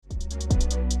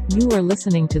You are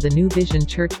listening to the New Vision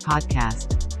Church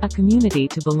podcast, a community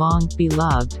to belong, be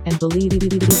loved, and believe.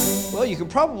 Well, you can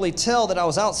probably tell that I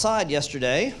was outside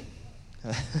yesterday.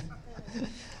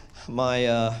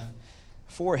 My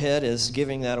forehead is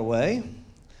giving that away.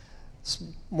 It's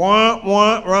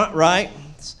right?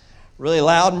 It's really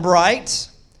loud and bright.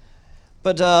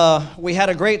 But we had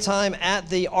a great time at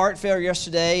the art fair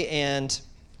yesterday, and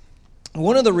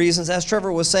one of the reasons, as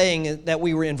Trevor was saying, that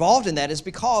we were involved in that is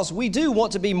because we do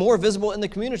want to be more visible in the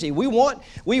community. We want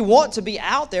to be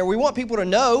out there. We want people to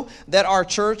know that our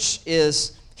church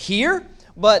is here,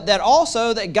 but that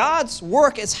also that God's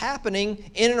work is happening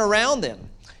in and around them.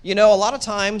 You know, a lot of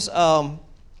times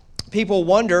people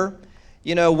wonder,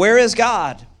 where is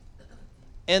God?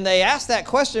 And they ask that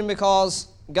question because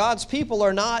God's people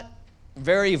are not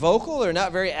very vocal, they're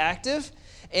not very active.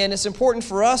 And it's important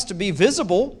for us to be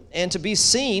visible and to be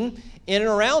seen in and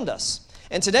around us.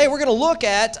 And today we're going to look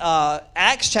at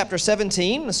Acts chapter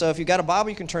 17. So if you've got a Bible,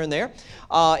 you can turn there.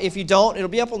 If you don't, it'll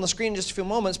be up on the screen in just a few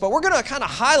moments. But we're going to kind of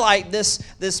highlight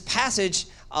this passage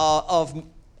of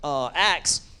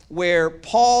Acts where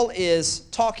Paul is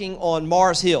talking on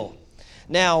Mars Hill.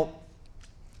 Now,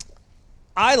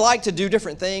 I like to do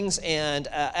different things, and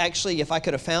actually, if I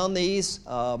could have found these,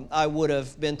 I would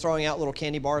have been throwing out little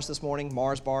candy bars this morning.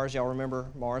 Mars bars, y'all remember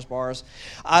Mars bars?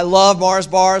 I love Mars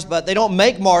bars, but they don't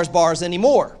make Mars bars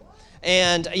anymore.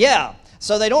 And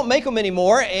so they don't make them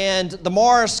anymore, and the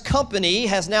Mars company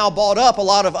has now bought up a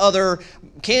lot of other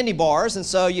candy bars, and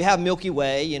so you have Milky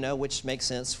Way, which makes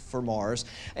sense for Mars,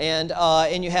 and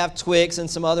you have Twix and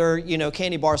some other,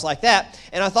 candy bars like that.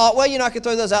 And I thought, I could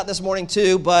throw those out this morning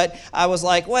too, but I was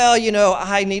like,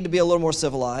 I need to be a little more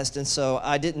civilized, and so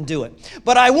I didn't do it.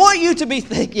 But I want you to be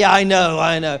thinking, I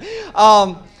know.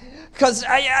 Because,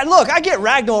 I get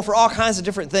ragged on for all kinds of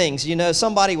different things.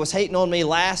 Somebody was hating on me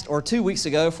last or 2 weeks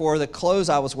ago for the clothes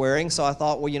I was wearing, so I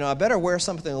thought, I better wear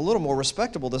something a little more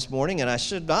respectable this morning, and I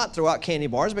should not throw out candy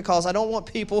bars because I don't want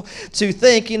people to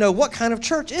think, what kind of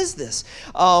church is this?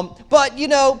 But,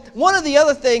 one of the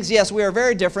other things, yes, we are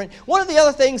very different. One of the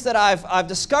other things that I've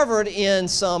discovered in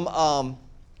some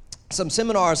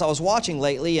seminars I was watching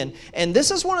lately, and this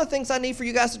is one of the things I need for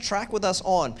you guys to track with us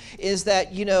on, is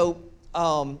that,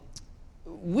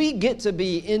 we get to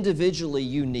be individually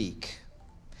unique.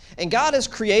 And God has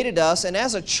created us, and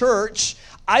as a church,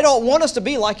 I don't want us to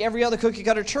be like every other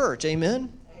cookie-cutter church.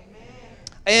 Amen?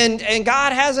 Amen. And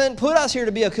God hasn't put us here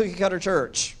to be a cookie-cutter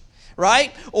church,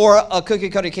 right? Or a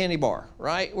cookie-cutter candy bar,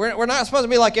 right? We're not supposed to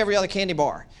be like every other candy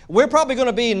bar. We're probably going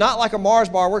to be not like a Mars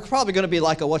bar. We're probably going to be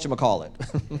like a whatchamacallit.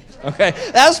 Okay?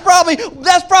 That's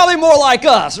probably more like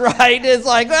us, right? It's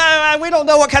like, we don't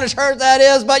know what kind of church that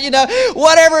is, but,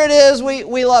 whatever it is,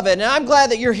 we love it. And I'm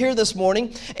glad that you're here this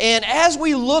morning. And as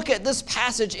we look at this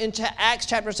passage into Acts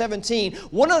chapter 17,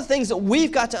 one of the things that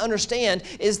we've got to understand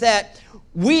is that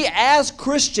we as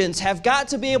Christians have got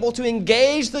to be able to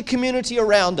engage the community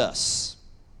around us.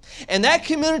 And that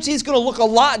community is going to look a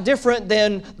lot different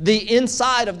than the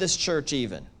inside of this church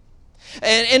even.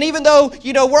 And even though,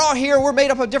 we're all here, we're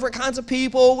made up of different kinds of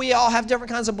people, we all have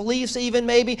different kinds of beliefs even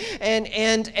maybe,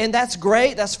 and that's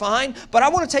great, that's fine. But I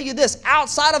want to tell you this,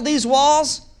 outside of these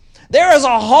walls, there is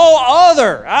a whole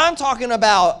other, I'm talking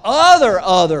about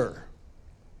other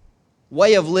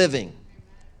way of living.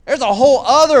 There's a whole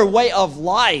other way of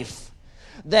life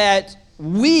that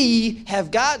we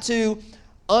have got to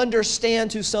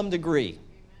understand to some degree.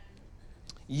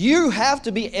 You have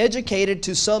to be educated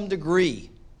to some degree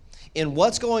in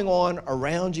what's going on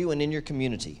around you and in your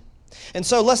community. And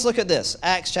so let's look at this,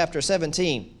 Acts chapter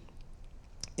 17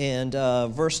 and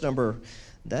verse number,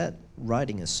 that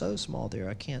writing is so small there,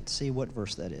 I can't see what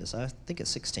verse that is. I think it's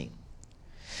 16.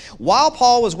 While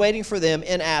Paul was waiting for them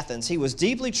in Athens, he was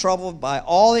deeply troubled by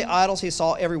all the idols he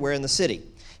saw everywhere in the city.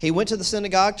 He went to the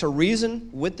synagogue to reason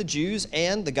with the Jews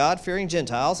and the God-fearing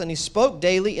Gentiles, and he spoke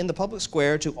daily in the public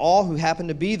square to all who happened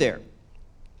to be there.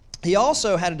 He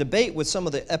also had a debate with some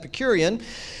of the Epicurean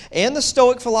and the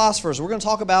Stoic philosophers. We're going to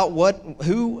talk about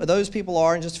who those people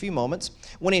are in just a few moments.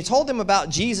 When he told them about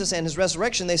Jesus and his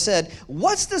resurrection, they said,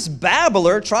 "What's this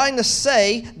babbler trying to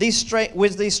say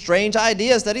with these strange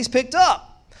ideas that he's picked up?"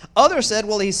 Others said,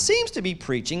 well, he seems to be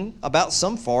preaching about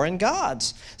some foreign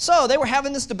gods. So they were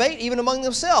having this debate even among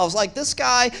themselves. Like, this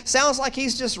guy sounds like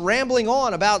he's just rambling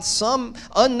on about some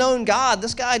unknown god.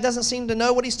 This guy doesn't seem to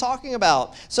know what he's talking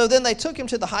about. So then they took him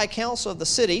to the high council of the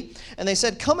city, and they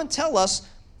said, come and tell us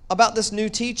about this new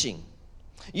teaching.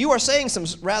 You are saying some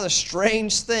rather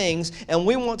strange things, and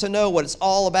we want to know what it's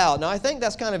all about. Now, I think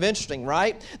that's kind of interesting,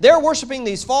 right? They're worshiping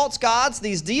these false gods,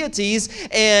 these deities,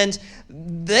 and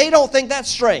they don't think that's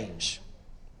strange.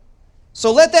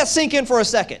 So let that sink in for a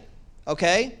second,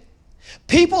 okay?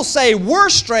 People say we're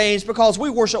strange because we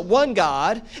worship one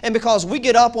God, and because we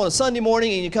get up on a Sunday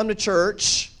morning and you come to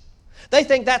church, they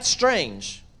think that's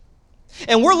strange.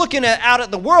 And we're looking out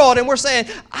at the world and we're saying,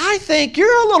 I think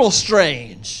you're a little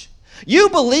strange. You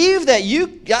believe that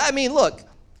look,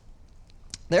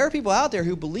 there are people out there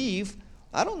who believe,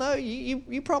 I don't know,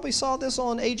 you probably saw this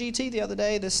on AGT the other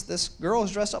day, this girl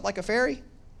is dressed up like a fairy,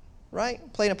 right?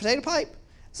 Playing a potato pipe.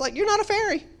 It's like, you're not a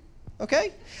fairy,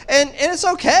 okay? And it's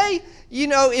okay,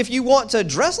 if you want to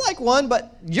dress like one,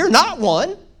 but you're not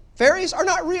one. Fairies are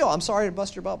not real. I'm sorry to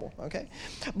bust your bubble, okay?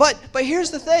 But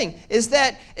here's the thing, is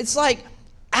that it's like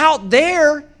out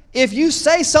there, if you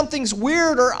say something's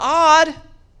weird or odd,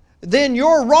 then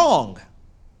you're wrong.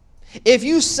 If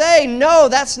you say, no,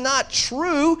 that's not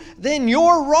true, then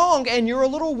you're wrong, and you're a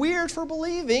little weird for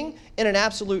believing in an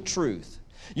absolute truth.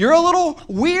 You're a little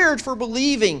weird for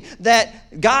believing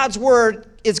that God's Word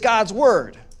is God's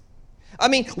Word. I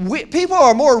mean, people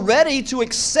are more ready to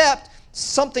accept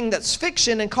something that's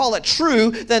fiction and call it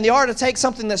true than they are to take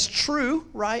something that's true,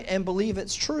 right, and believe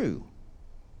it's true.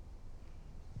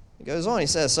 He goes on, he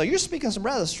says, so you're speaking some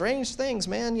rather strange things,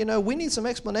 man. We need some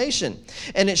explanation.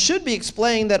 And it should be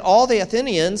explained that all the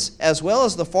Athenians, as well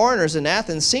as the foreigners in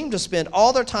Athens, seem to spend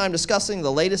all their time discussing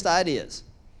the latest ideas.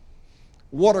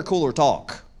 Water cooler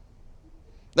talk.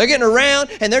 They're getting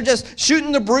around and they're just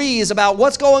shooting the breeze about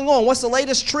what's going on, what's the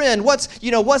latest trend,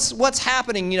 what's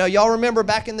happening. Y'all remember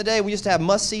back in the day we used to have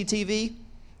must-see TV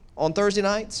on Thursday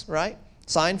nights, right?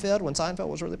 Seinfeld, when Seinfeld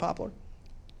was really popular.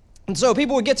 And so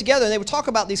people would get together and they would talk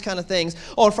about these kind of things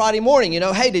on Friday morning.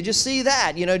 Hey, did you see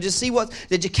that?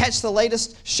 Did you catch the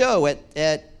latest show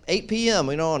at 8 p.m.,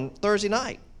 on Thursday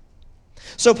night?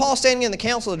 So Paul, standing in the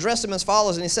council, addressed them as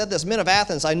follows, and he said this, Men of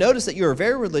Athens, I noticed that you are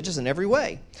very religious in every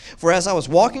way. For as I was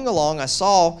walking along, I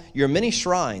saw your many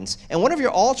shrines, and one of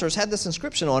your altars had this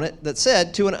inscription on it that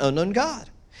said, to an unknown God.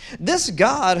 This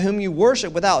God whom you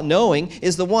worship without knowing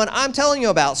is the one I'm telling you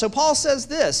about. So Paul says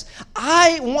this,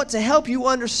 I want to help you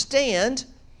understand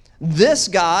this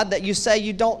God that you say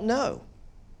you don't know.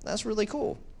 That's really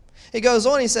cool. He goes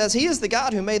on, he says, He is the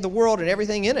God who made the world and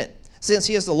everything in it. Since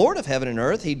He is the Lord of heaven and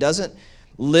earth, He doesn't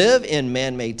live in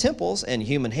man-made temples, and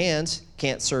human hands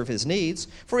can't serve His needs,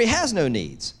 for He has no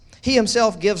needs. He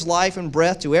Himself gives life and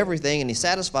breath to everything, and He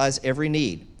satisfies every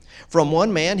need. From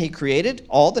one man He created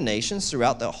all the nations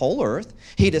throughout the whole earth.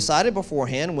 He decided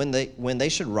beforehand when they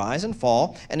should rise and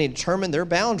fall, and He determined their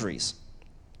boundaries.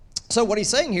 So what he's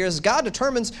saying here is God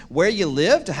determines where you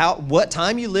lived, what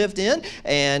time you lived in,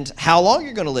 and how long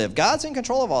you're going to live. God's in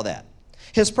control of all that.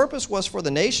 His purpose was for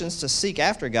the nations to seek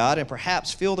after God and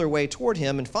perhaps feel their way toward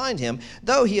Him and find Him,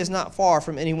 though He is not far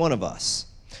from any one of us.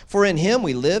 For in Him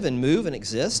we live and move and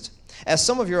exist. As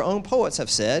some of your own poets have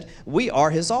said, we are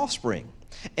His offspring.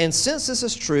 And since this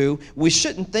is true, we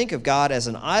shouldn't think of God as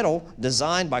an idol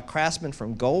designed by craftsmen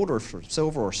from gold or from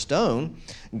silver or stone.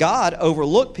 God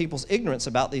overlooked people's ignorance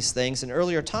about these things in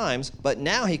earlier times, but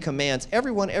now He commands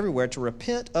everyone everywhere to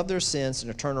repent of their sins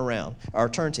and to turn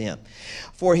to Him.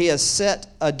 For He has set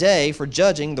a day for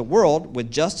judging the world with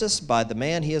justice by the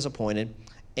man He has appointed,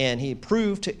 and He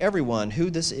proved to everyone who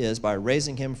this is by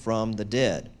raising Him from the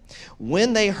dead.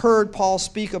 When they heard Paul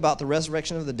speak about the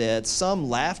resurrection of the dead, some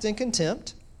laughed in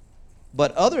contempt,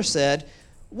 but others said,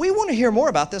 we want to hear more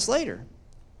about this later.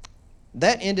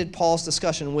 That ended Paul's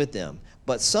discussion with them.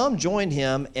 But some joined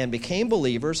him and became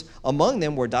believers. Among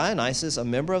them were Dionysius, a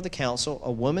member of the council,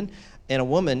 a woman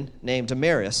named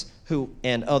Damaris,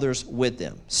 and others with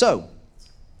them. So,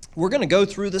 we're going to go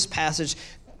through this passage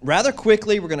rather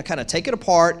quickly. We're going to kind of take it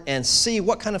apart and see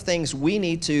what kind of things we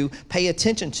need to pay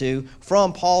attention to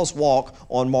from Paul's walk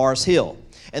on Mars Hill.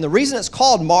 And the reason it's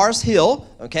called Mars Hill,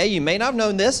 okay, you may not have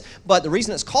known this, but the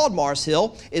reason it's called Mars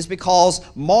Hill is because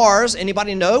Mars,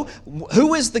 anybody know,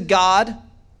 who is the god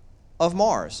of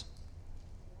Mars?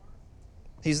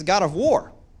 He's the god of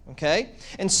war. Okay?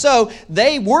 And so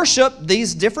they worship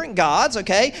these different gods,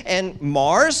 okay? And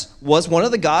Mars was one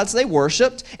of the gods they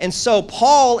worshiped. And so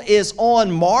Paul is on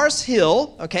Mars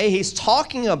Hill, okay? He's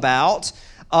talking about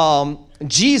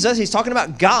Jesus. He's talking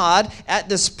about God at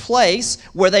this place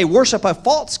where they worship a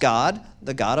false god,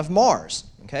 the god of Mars,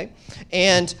 okay?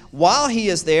 And while he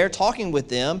is there talking with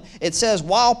them, it says,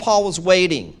 while Paul was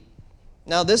waiting.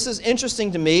 Now, this is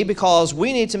interesting to me because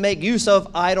we need to make use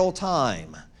of idle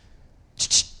time.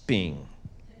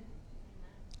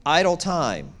 Idle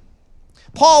time.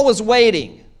 Paul was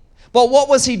waiting, but what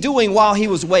was he doing while he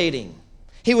was waiting?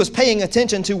 He was paying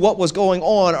attention to what was going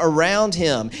on around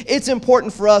him. It's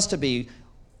important for us to be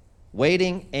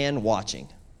waiting and watching.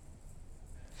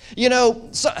 You know,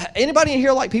 anybody in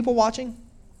here like people watching?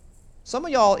 Some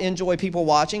of y'all enjoy people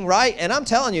watching, right? And I'm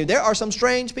telling you, there are some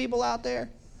strange people out there.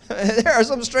 There are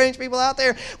some strange people out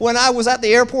there. When I was at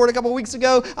the airport a couple weeks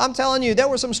ago, I'm telling you, there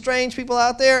were some strange people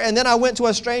out there. And then I went to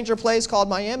a stranger place called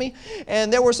Miami,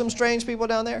 and there were some strange people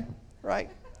down there, right?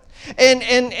 And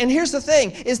here's the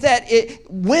thing, is that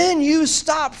when you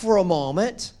stop for a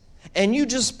moment and you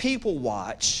just people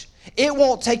watch, it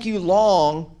won't take you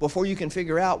long before you can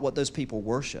figure out what those people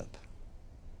worship.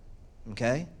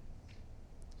 Okay?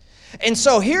 And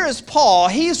so here is Paul.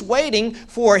 He's waiting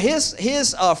for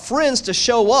his friends to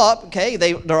show up. Okay,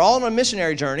 they're all on a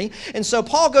missionary journey. And so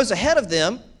Paul goes ahead of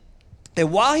them.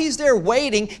 And while he's there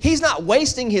waiting, he's not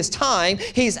wasting his time.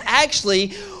 He's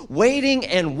actually waiting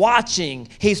and watching.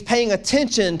 He's paying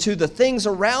attention to the things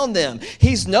around them.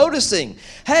 He's noticing,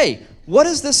 hey, what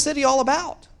is this city all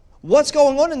about? What's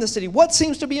going on in the city? What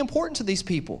seems to be important to these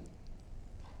people?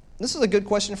 This is a good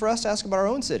question for us to ask about our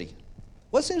own city.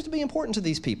 What seems to be important to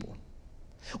these people?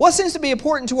 What seems to be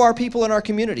important to our people in our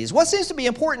communities? What seems to be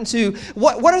important to,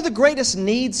 what are the greatest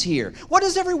needs here? What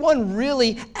is everyone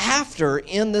really after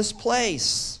in this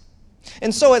place?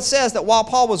 And so it says that while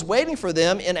Paul was waiting for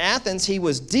them in Athens, he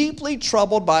was deeply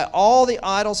troubled by all the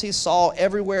idols he saw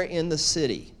everywhere in the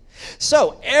city.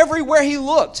 So everywhere he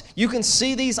looked, you can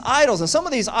see these idols. And some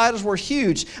of these idols were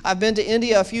huge. I've been to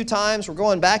India a few times. We're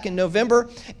going back in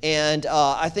November. And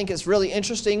I think it's really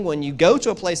interesting when you go to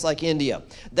a place like India.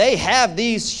 They have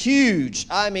these huge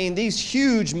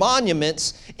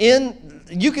monuments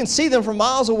you can see them from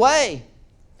miles away.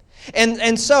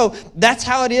 And so that's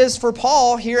how it is for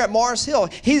Paul here at Mars Hill.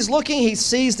 He's looking, he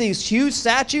sees these huge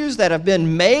statues that have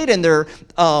been made, and they're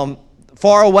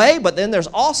far away, but then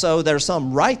there's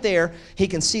some right there. He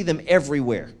can see them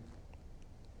everywhere.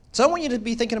 So I want you to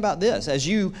be thinking about this as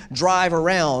you drive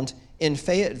around in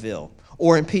Fayetteville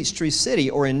or in Peachtree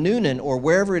City or in Noonan or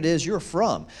wherever it is you're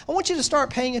from. I want you to start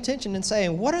paying attention and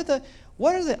saying, what are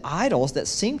the idols that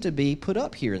seem to be put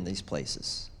up here in these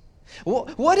places?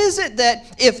 What is it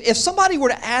that if somebody were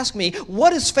to ask me,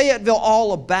 what is Fayetteville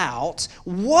all about,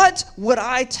 what would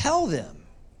I tell them?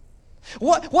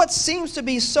 What seems to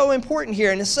be so important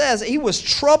here? And it says he was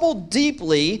troubled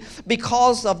deeply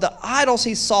because of the idols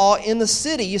he saw in the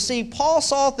city. You see, Paul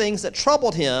saw things that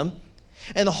troubled him,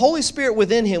 and the Holy Spirit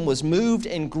within him was moved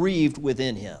and grieved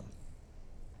within him.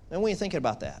 And what are you thinking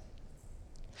about that?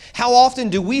 How often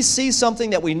do we see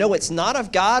something that we know it's not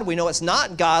of God, we know it's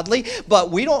not godly,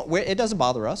 but it doesn't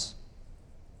bother us.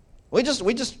 We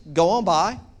just go on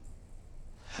by.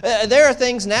 There are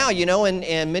things now,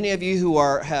 and many of you who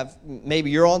maybe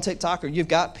you're on TikTok, or you've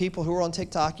got people who are on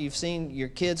TikTok, you've seen your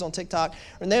kids on TikTok,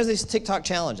 and there's these TikTok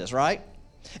challenges, right?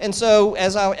 And so,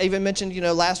 as I even mentioned,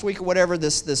 last week or whatever,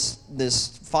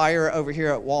 this fire over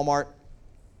here at Walmart,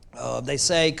 they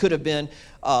say could have been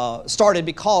started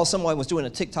because someone was doing a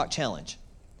TikTok challenge.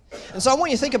 And so I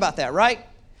want you to think about that, right?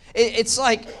 It's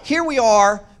like, here we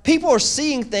are, people are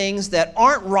seeing things that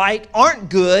aren't right, aren't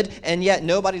good, and yet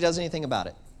nobody does anything about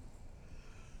it.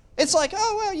 It's like,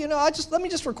 oh, well, let me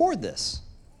just record this.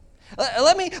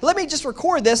 Let me just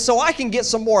record this so I can get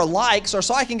some more likes or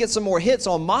so I can get some more hits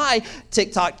on my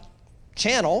TikTok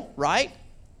channel, right?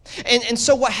 And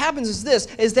so what happens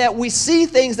is that we see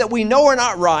things that we know are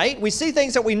not right. We see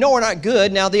things that we know are not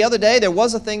good. Now, the other day, there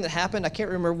was a thing that happened. I can't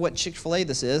remember what Chick-fil-A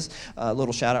this is. A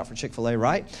little shout out for Chick-fil-A,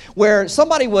 right? Where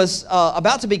somebody was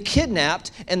about to be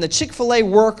kidnapped, and the Chick-fil-A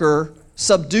worker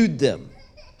subdued them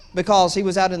because he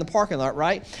was out in the parking lot,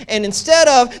 right? And instead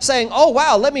of saying, oh,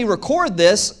 wow, let me record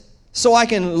this so I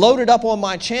can load it up on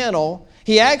my channel,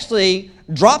 he actually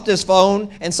dropped his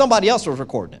phone, and somebody else was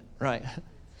recording it, right?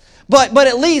 But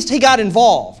at least he got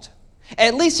involved.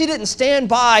 At least he didn't stand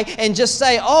by and just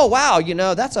say, oh, wow,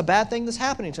 that's a bad thing that's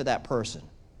happening to that person.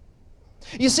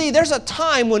 You see, there's a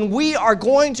time when we are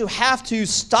going to have to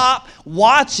stop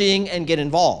watching and get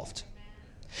involved.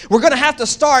 We're going to have to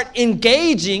start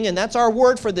engaging, and that's our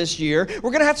word for this year.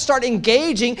 We're going to have to start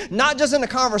engaging, not just in a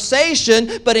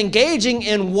conversation, but engaging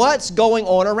in what's going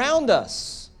on around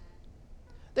us.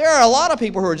 There are a lot of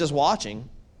people who are just watching.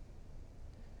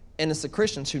 And it's the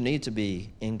Christians who need to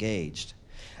be engaged.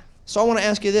 So I want to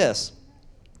ask you this.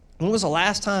 When was the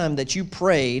last time that you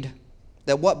prayed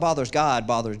that what bothers God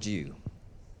bothers you?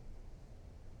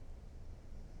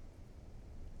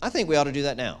 I think we ought to do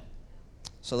that now.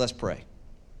 So let's pray.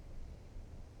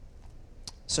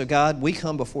 So God, we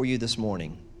come before you this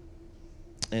morning,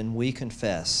 and we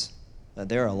confess that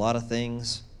there are a lot of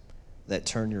things that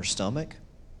turn your stomach.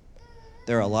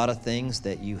 There are a lot of things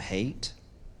that you hate.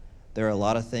 There are a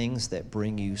lot of things that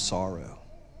bring you sorrow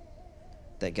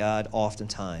that God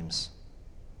oftentimes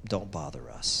don't bother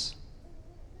us.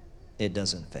 It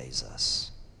doesn't faze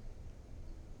us.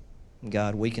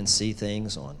 God, we can see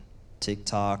things on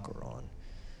TikTok or on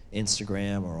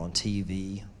Instagram or on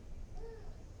TV.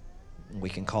 We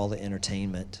can call it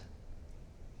entertainment.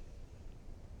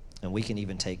 And we can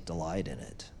even take delight in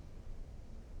it.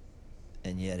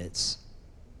 And yet it's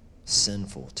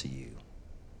sinful to you.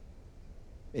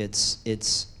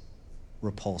 It's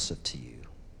repulsive to you.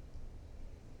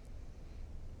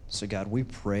 So God, we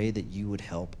pray that you would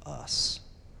help us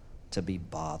to be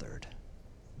bothered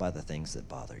by the things that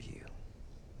bother you.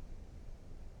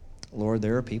 Lord,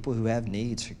 there are people who have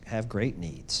needs, have great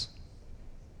needs,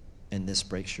 and this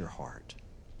breaks your heart.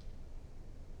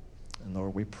 And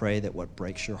Lord, we pray that what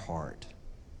breaks your heart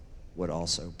would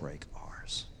also break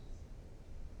ours.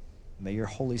 May your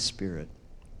Holy Spirit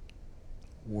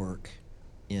work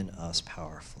in us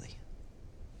powerfully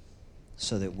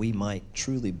so that we might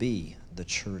truly be the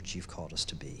church you've called us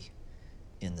to be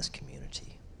in this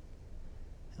community.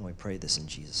 And we pray this in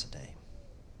Jesus'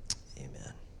 name.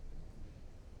 Amen.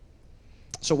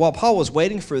 So while Paul was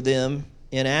waiting for them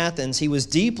in Athens, he was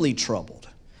deeply troubled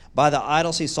by the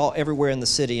idols he saw everywhere in the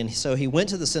city. And so he went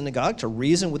to the synagogue to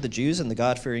reason with the Jews and the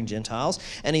God-fearing Gentiles,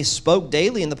 and he spoke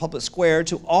daily in the public square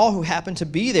to all who happened to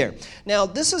be there. Now,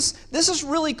 this is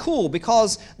really cool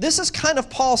because this is kind of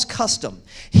Paul's custom.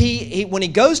 He when he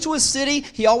goes to a city,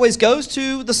 he always goes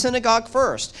to the synagogue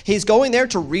first. He's going there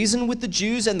to reason with the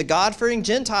Jews and the God-fearing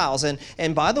Gentiles.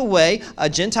 And by the way, a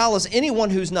Gentile is anyone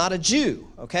who's not a Jew.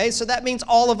 Okay, so that means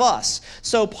all of us.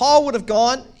 So Paul would have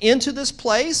gone into this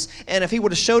place, and if he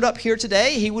would have showed up here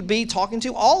today, he would be talking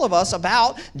to all of us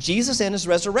about Jesus and his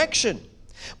resurrection.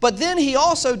 But then he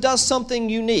also does something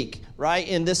unique, right,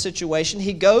 in this situation.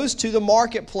 He goes to the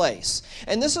marketplace.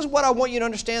 And this is what I want you to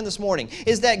understand this morning,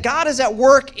 is that God is at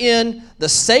work in the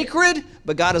sacred,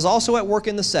 but God is also at work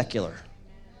in the secular.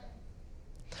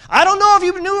 I don't know if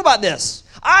you knew about this.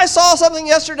 I saw something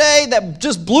yesterday that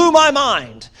just blew my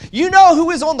mind. You know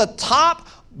who is on the top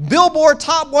Billboard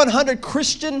Top 100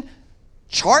 Christian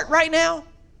chart right now?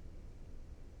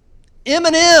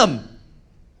 Eminem.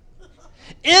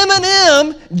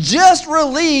 Eminem just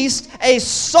released a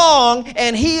song,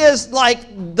 and he is like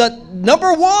the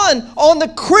number one on the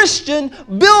Christian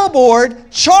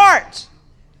Billboard chart.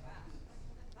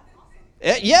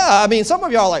 Yeah, I mean, some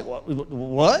of y'all are like,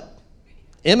 what?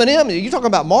 Eminem, you're talking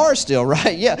about Mars still,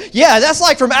 right? Yeah, that's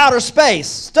like from outer space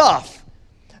stuff.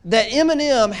 That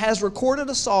Eminem has recorded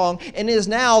a song and is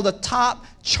now the top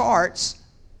charts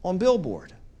on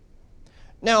Billboard.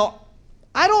 Now,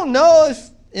 I don't know if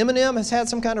Eminem has had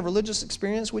some kind of religious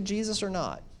experience with Jesus or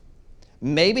not.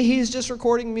 Maybe he's just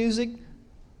recording music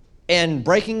and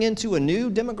breaking into a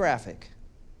new demographic.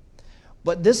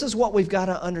 But this is what we've got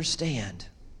to understand,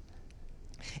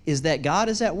 is that God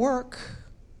is at work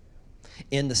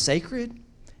in the sacred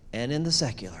and in the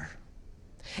secular.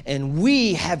 And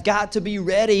we have got to be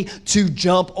ready to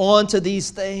jump onto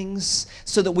these things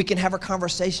so that we can have a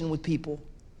conversation with people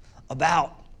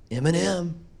about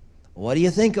Eminem. What do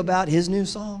you think about his new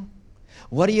song?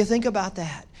 What do you think about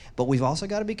that? But we've also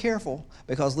got to be careful,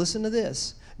 because listen to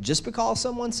this. Just because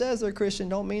someone says they're Christian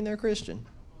don't mean they're Christian.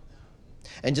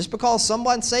 And just because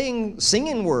someone's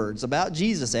singing words about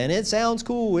Jesus and it sounds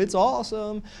cool, it's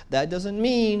awesome, that doesn't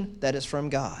mean that it's from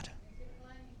God.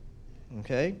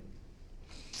 Okay?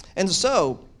 And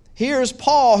so, here's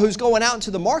Paul who's going out into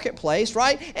the marketplace,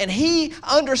 right? And he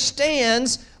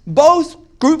understands both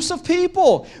groups of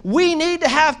people. We need to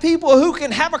have people who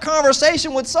can have a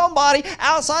conversation with somebody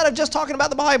outside of just talking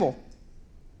about the Bible.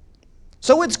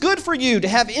 So it's good for you to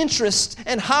have interests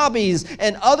and hobbies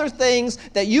and other things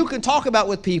that you can talk about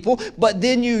with people, but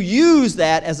then you use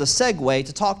that as a segue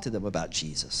to talk to them about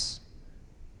Jesus.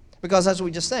 Because as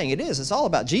we just saying, it's all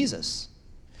about Jesus,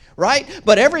 right?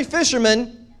 But every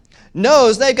fisherman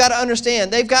knows they've got to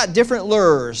understand they've got different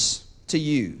lures to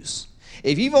use.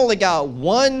 If you've only got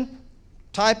one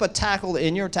type of tackle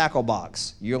in your tackle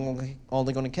box, you're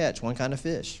only going to catch one kind of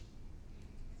fish.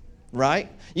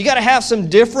 Right? You got to have some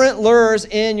different lures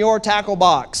in your tackle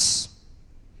box.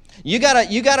 You got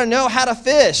to know how to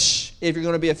fish if you're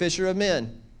going to be a fisher of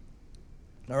men.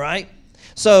 All right?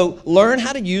 So learn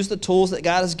how to use the tools that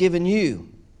God has given you.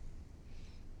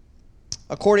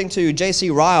 According to J.C.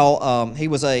 Ryle, he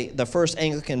was the first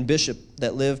Anglican bishop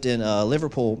that lived in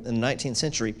Liverpool in the 19th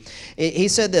century. He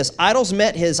said this: idols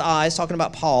met his eyes, talking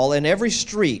about Paul, in every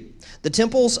street. The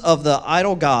temples of the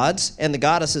idol gods and the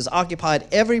goddesses occupied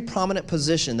every prominent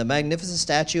position. The magnificent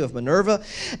statue of Minerva,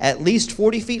 at least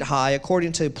 40 feet high,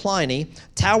 according to Pliny,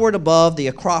 towered above the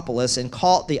Acropolis and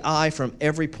caught the eye from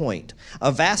every point.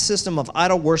 A vast system of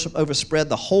idol worship overspread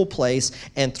the whole place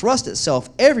and thrust itself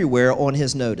everywhere on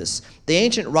his notice. The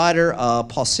ancient writer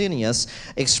Pausanias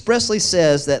expressly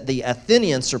says that the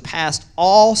Athenians surpassed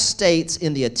all states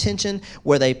in the attention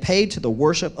where they paid to the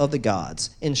worship of the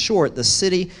gods. In short, the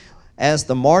city, as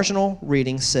the marginal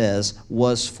reading says,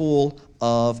 was full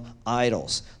of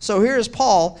idols. So here's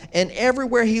Paul, and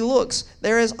everywhere he looks,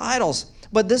 there is idols.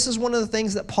 But this is one of the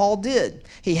things that Paul did.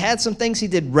 He had some things he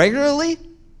did regularly,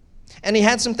 and he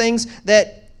had some things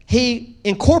that he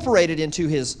incorporated into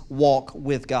his walk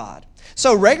with God.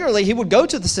 So regularly, he would go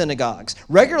to the synagogues.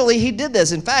 Regularly, he did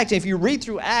this. In fact, if you read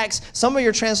through Acts, some of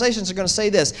your translations are going to say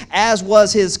this, as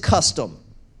was his custom.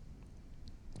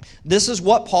 This is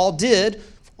what Paul did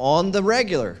on the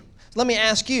regular. Let me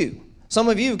ask you, some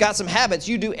of you have got some habits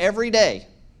you do every day.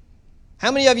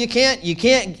 How many of you can't? You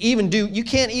can't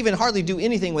even hardly do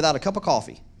anything without a cup of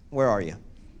coffee. Where are you?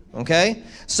 Okay?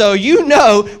 So you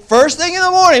know, first thing in the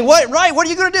morning, what are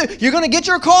you going to do? You're going to get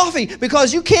your coffee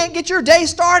because you can't get your day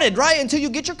started, right, until you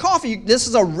get your coffee. This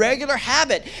is a regular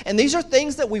habit. And these are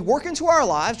things that we work into our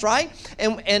lives, right?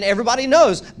 And everybody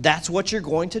knows that's what you're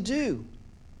going to do.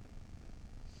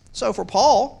 So for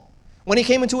Paul, when he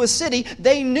came into a city,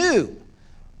 they knew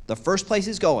the first place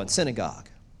he's going, synagogue.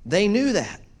 They knew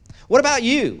that. What about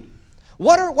you?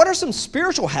 What are some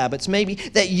spiritual habits maybe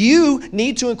that you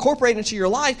need to incorporate into your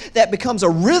life that becomes a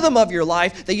rhythm of your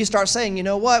life that you start saying, you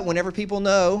know what, whenever people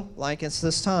know, like it's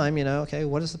this time, okay,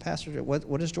 what is the pastor do?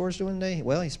 What is George doing today?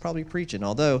 Well, he's probably preaching,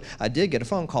 although I did get a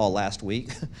phone call last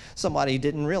week. Somebody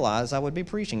didn't realize I would be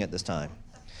preaching at this time.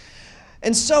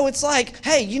 And so it's like,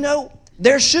 hey,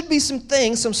 there should be some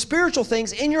things, some spiritual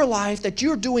things in your life that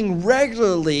you're doing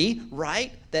regularly,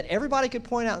 right, that everybody could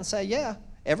point out and say, yeah,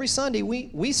 every Sunday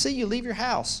we see you leave your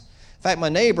house. In fact, my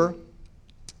neighbor,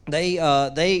 they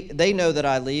know that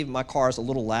I leave. My car is a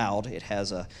little loud. It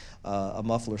has a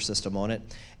muffler system on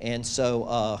it. And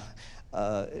so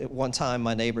one time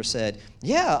my neighbor said,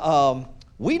 yeah,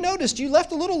 we noticed you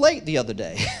left a little late the other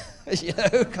day.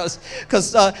 Because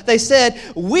they said,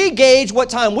 we gauge what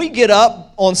time we get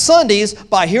up on Sundays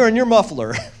by hearing your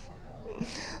muffler.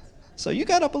 So you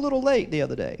got up a little late the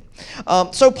other day.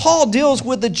 So Paul deals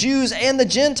with the Jews and the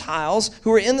Gentiles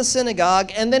who are in the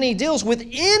synagogue, and then he deals with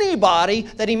anybody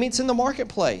that he meets in the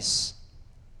marketplace.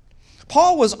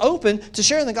 Paul was open to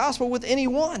sharing the gospel with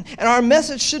anyone, and our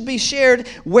message should be shared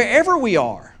wherever we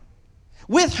are,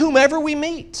 with whomever we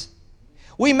meet.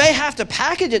 We may have to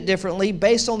package it differently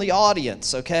based on the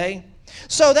audience, okay?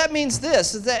 So that means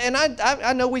this, and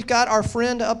I know we've got our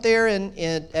friend up there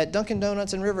at Dunkin'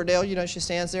 Donuts in Riverdale. She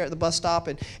stands there at the bus stop,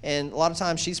 and a lot of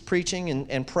times she's preaching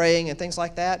and praying and things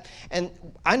like that. And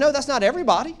I know that's not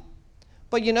everybody,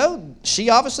 but she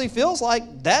obviously feels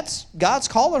like that's God's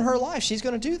call in her life. She's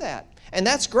going to do that, and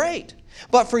that's great.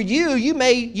 But for you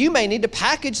may need to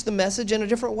package the message in a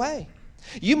different way.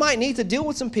 You might need to deal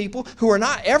with some people who are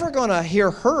not ever going to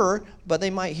hear her, but they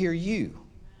might hear you.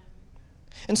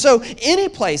 And so any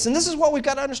place, and this is what we've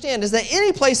got to understand, is that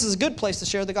any place is a good place to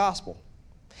share the gospel.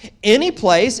 Any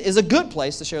place is a good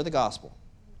place to share the gospel.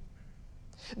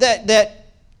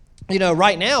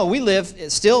 Right now we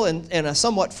live still in a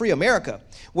somewhat free America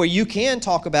where you can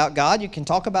talk about God, you can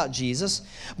talk about Jesus,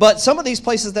 but some of these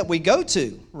places that we go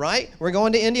to, right? We're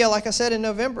going to India, like I said, in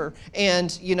November, and,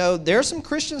 there's some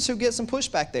Christians who get some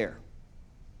pushback there.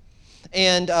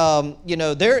 And,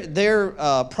 their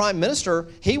prime minister,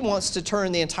 he wants to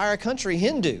turn the entire country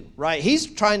Hindu, right? He's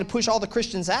trying to push all the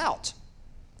Christians out.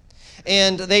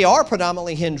 And they are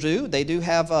predominantly Hindu. They do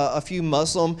have a few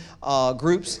Muslim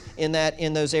groups in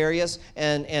those areas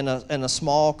and a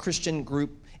small Christian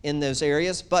group in those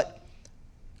areas. But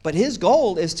his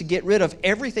goal is to get rid of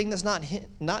everything that's not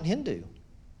Hindu.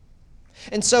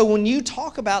 And so when you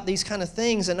talk about these kind of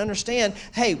things and understand,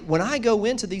 hey, when I go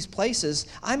into these places,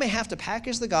 I may have to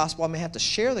package the gospel, I may have to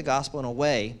share the gospel in a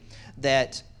way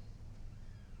that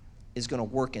is going to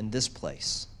work in this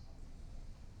place.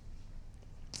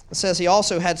 It says he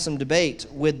also had some debate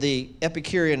with the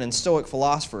Epicurean and Stoic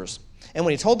philosophers. And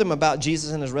when he told them about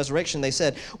Jesus and his resurrection, they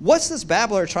said, what's this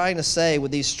babbler trying to say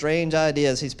with these strange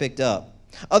ideas he's picked up?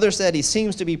 Others said he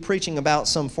seems to be preaching about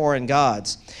some foreign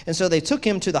gods. And so they took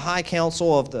him to the high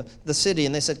council of the city,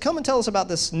 and they said, come and tell us about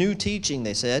this new teaching,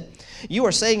 they said. You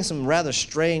are saying some rather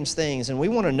strange things, and we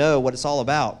want to know what it's all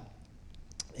about.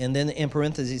 And then in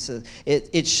parentheses,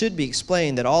 it should be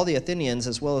explained that all the Athenians,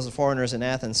 as well as the foreigners in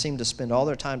Athens, seem to spend all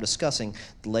their time discussing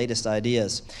the latest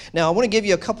ideas. Now, I want to give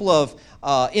you a couple of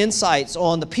insights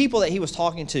on the people that he was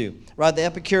talking to, right? The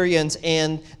Epicureans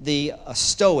and the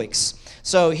Stoics.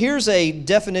 So here's a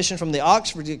definition from the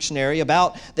Oxford Dictionary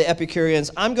about the Epicureans.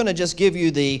 I'm going to just give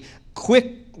you the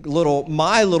quick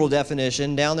my little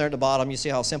definition down there at the bottom. You see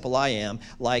how simple I am,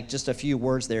 like just a few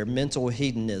words there: mental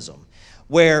hedonism.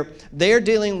 Where they're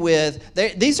dealing with,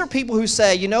 these are people who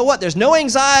say, you know what, there's no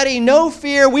anxiety, no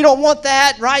fear, we don't want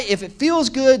that, right? If it feels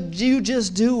good, you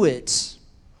just do it.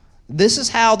 This is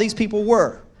how these people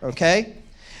were, okay?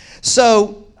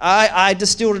 So I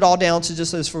distilled it all down to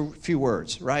just those few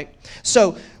words, right?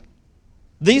 So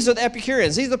these are the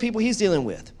Epicureans. These are the people he's dealing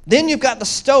with. Then you've got the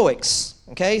Stoics,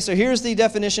 okay? So here's the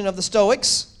definition of the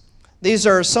Stoics. These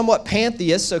are somewhat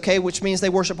pantheists, okay, which means they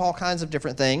worship all kinds of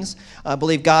different things. I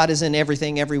believe God is in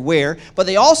everything, everywhere. But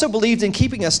they also believed in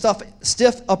keeping a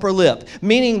stiff upper lip,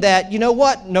 meaning that, you know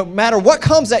what, no matter what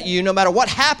comes at you, no matter what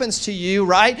happens to you,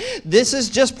 right, this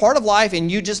is just part of life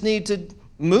and you just need to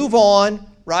move on,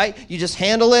 right? You just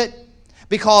handle it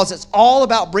because it's all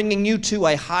about bringing you to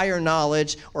a higher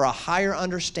knowledge or a higher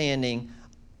understanding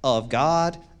of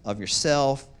God, of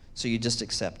yourself, so you just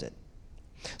accept it.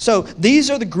 So these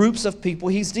are the groups of people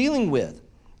he's dealing with.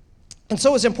 And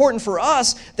so it's important for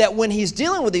us that when he's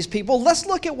dealing with these people, let's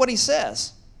look at what he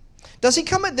says. Does he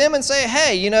come at them and say,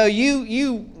 hey, you know,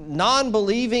 you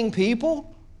non-believing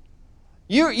people,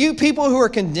 you people who are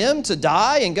condemned to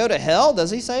die and go to hell, does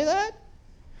he say that?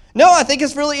 No, I think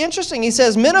it's really interesting. He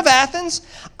says, men of Athens,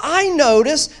 I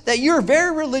notice that you're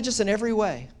very religious in every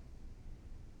way.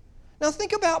 Now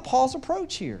think about Paul's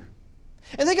approach here.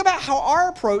 And think about how our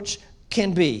approach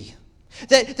can be.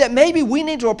 That maybe we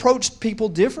need to approach people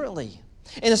differently.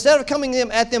 And instead of coming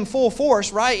at them full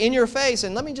force, right, in your face,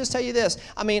 and let me just tell you this,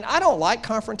 I mean, I don't like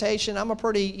confrontation. I'm a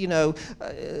pretty,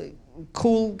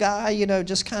 cool guy,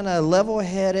 just kind of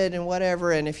level-headed and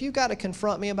whatever. And if you've got to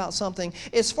confront me about something,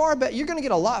 it's far better. You're going to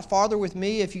get a lot farther with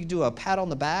me if you do a pat on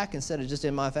the back instead of just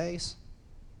in my face.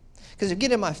 Because if you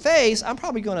get in my face, I'm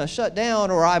probably going to shut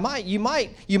down, or you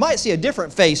might see a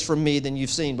different face from me than you've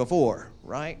seen before,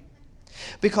 right?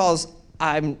 Because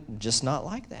I'm just not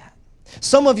like that.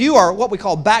 Some of you are what we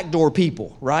call backdoor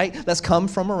people, right? Let's come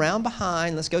from around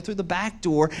behind. Let's go through the back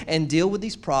door and deal with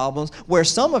these problems, where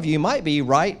some of you might be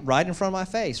right in front of my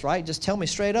face, right? Just tell me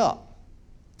straight up.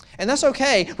 And that's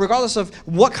okay, regardless of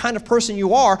what kind of person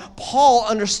you are. Paul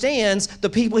understands the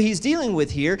people he's dealing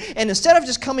with here. And instead of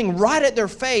just coming right at their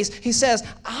face, he says,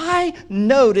 I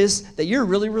notice that you're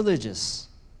really religious.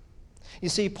 You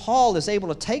see, Paul is able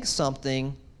to take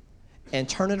something and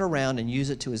turn it around and use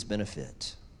it to his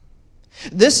benefit.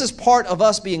 This is part of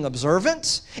us being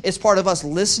observant. It's part of us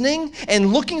listening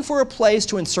and looking for a place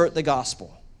to insert the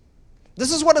gospel.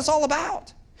 This is what it's all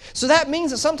about. So that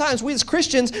means that sometimes we as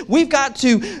Christians, we've got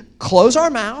to close our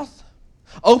mouth,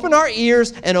 open our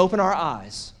ears, and open our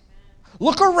eyes.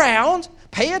 Look around,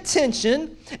 pay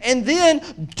attention, and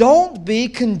then don't be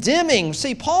condemning.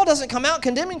 See, Paul doesn't come out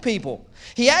condemning people.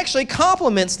 He actually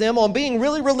compliments them on being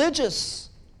really religious.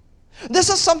 This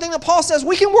is something that Paul says,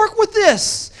 we can work with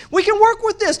this. We can work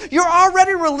with this. You're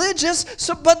already religious,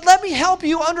 but let me help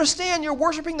you understand you're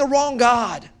worshiping the wrong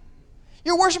God.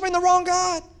 You're worshiping the wrong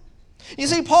God. You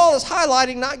see, Paul is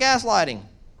highlighting, not gaslighting.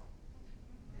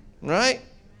 Right?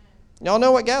 Y'all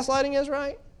know what gaslighting is,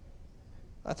 right?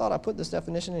 I thought I put this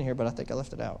definition in here, but I think I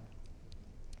left it out.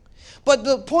 But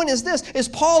the point is this, is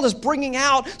Paul is bringing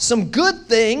out some good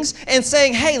things and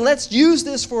saying, hey, let's use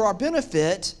this for our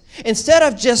benefit, instead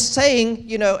of just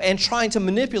saying, and trying to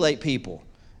manipulate people.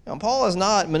 Now, Paul is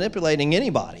not manipulating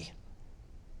anybody.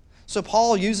 So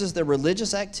Paul uses their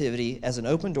religious activity as an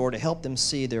open door to help them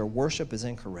see their worship is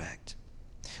incorrect.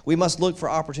 We must look for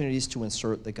opportunities to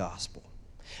insert the gospel.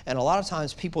 And a lot of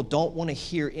times people don't want to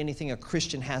hear anything a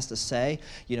Christian has to say.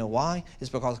 You know why? It's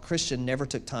because a Christian never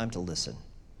took time to listen.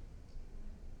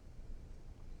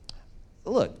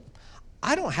 Look,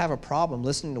 I don't have a problem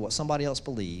listening to what somebody else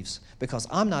believes because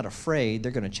I'm not afraid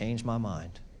they're going to change my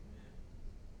mind.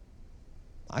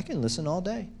 I can listen all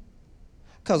day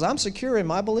because I'm secure in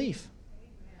my belief.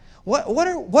 What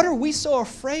are we so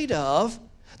afraid of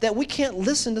that we can't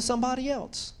listen to somebody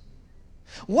else?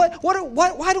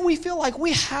 Why do we feel like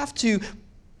we have to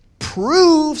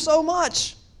prove so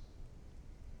much?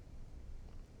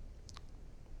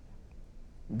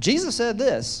 Jesus said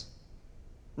this,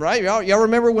 right? Y'all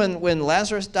remember when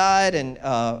Lazarus died and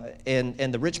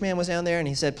the rich man was down there and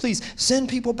he said, please send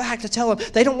people back to tell them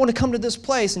they don't want to come to this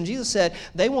place. And Jesus said,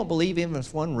 they won't believe even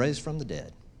if one raised from the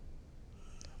dead.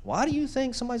 Why do you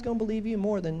think somebody's going to believe you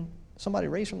more than Somebody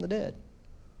raised from the dead.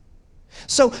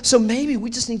 So maybe we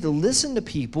just need to listen to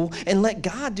people and let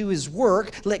God do His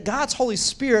work, let God's Holy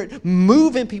Spirit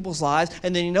move in people's lives,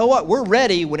 and then you know what? We're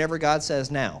ready whenever God says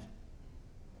now.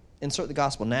 Insert the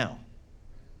gospel now.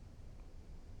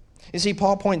 You see,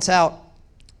 Paul points out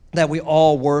that we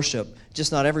all worship,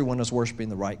 just not everyone is worshiping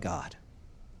the right God.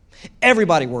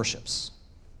 Everybody worships.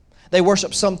 They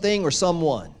worship something or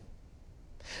someone.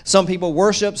 Some people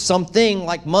worship something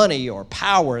like money or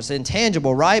power. It's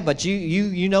intangible, right? But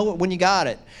you know it when you got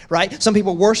it, right? Some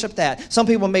people worship that. Some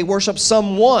people may worship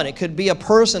someone. It could be a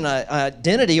person, an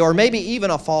identity, or maybe even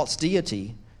a false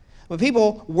deity. But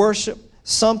people worship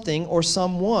something or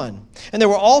someone. And there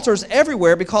were altars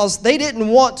everywhere because they didn't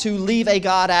want to leave a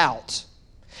god out.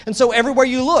 And so everywhere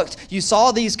you looked, you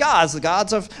saw these gods, the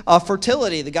gods of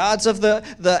fertility, the gods of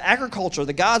the agriculture,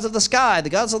 the gods of the sky,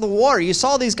 the gods of the water. You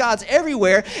saw these gods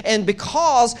everywhere, and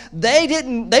because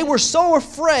they were so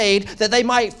afraid that they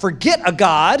might forget a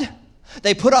god,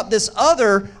 they put up this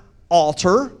other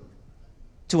altar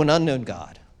to an unknown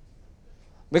god.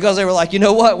 Because they were like, you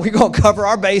know what, we're going to cover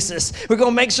our bases. We're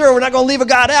going to make sure we're not going to leave a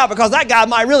god out because that god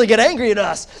might really get angry at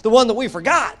us, the one that we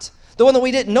forgot. The one that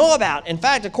we didn't know about. In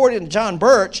fact, according to John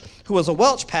Birch, who was a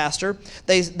Welsh pastor,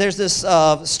 there's this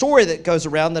story that goes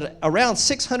around that around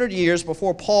 600 years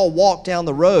before Paul walked down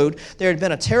the road, there had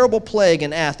been a terrible plague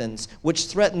in Athens, which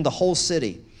threatened the whole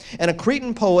city. And a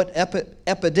Cretan poet,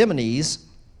 Epidemnes,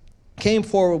 came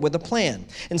forward with a plan.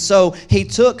 And so he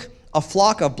took a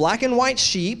flock of black and white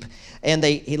sheep, and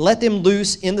he let them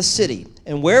loose in the city.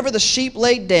 And wherever the sheep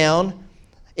laid down,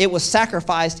 it was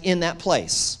sacrificed in that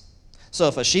place. So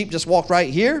if a sheep just walked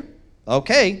right here,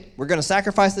 okay, we're going to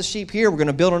sacrifice the sheep here. We're going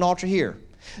to build an altar here.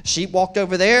 Sheep walked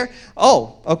over there.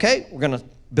 Oh, okay, we're going to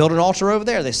build an altar over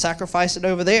there. They sacrificed it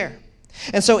over there.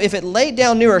 And so if it laid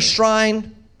down near a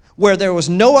shrine where there was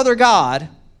no other god,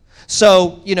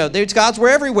 so, these gods were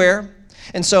everywhere.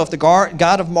 And so if the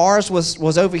god of Mars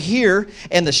was over here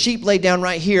and the sheep laid down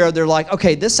right here, they're like,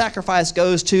 okay, this sacrifice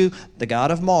goes to the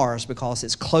god of Mars because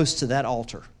it's close to that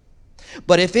altar.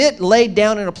 But if it laid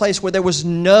down in a place where there was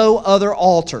no other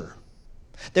altar,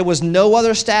 there was no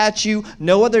other statue,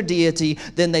 no other deity,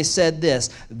 then they said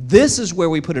this is where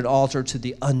we put an altar to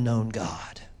the unknown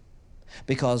God.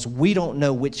 Because we don't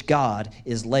know which God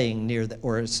is laying near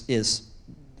or is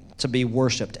to be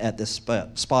worshipped at this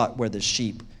spot where the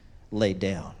sheep laid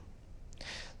down.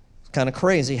 It's kind of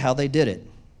crazy how they did it.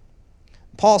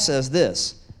 Paul says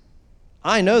this,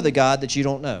 I know the God that you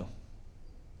don't know.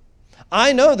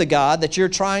 I know the God that you're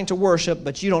trying to worship,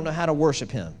 but you don't know how to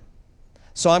worship Him.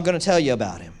 So I'm going to tell you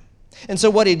about Him. And so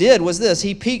what he did was this.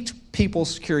 He piqued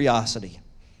people's curiosity.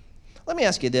 Let me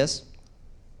ask you this.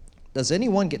 Does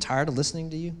anyone get tired of listening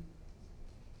to you?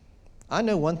 I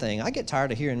know one thing. I get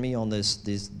tired of hearing me on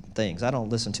these things. I don't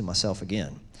listen to myself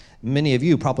again. Many of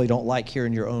you probably don't like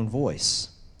hearing your own voice.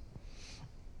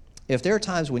 If there are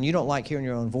times when you don't like hearing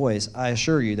your own voice, I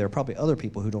assure you there are probably other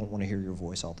people who don't want to hear your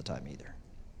voice all the time either.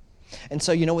 And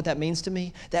so you know what that means to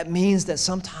me? That means that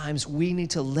sometimes we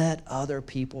need to let other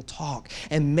people talk.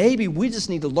 And maybe we just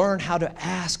need to learn how to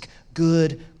ask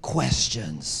good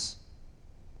questions.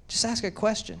 Just ask a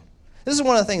question. This is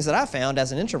one of the things that I found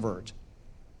as an introvert.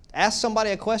 Ask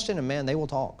somebody a question and man, they will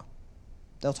talk.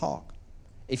 They'll talk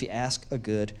if you ask a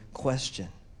good question.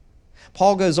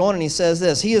 Paul goes on and he says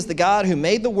this, He is the God who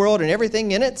made the world and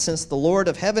everything in it, since the Lord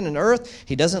of heaven and earth.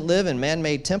 He doesn't live in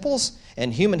man-made temples,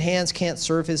 and human hands can't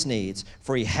serve His needs,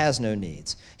 for He has no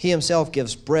needs. He Himself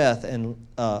gives life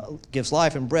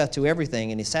and breath to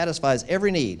everything, and He satisfies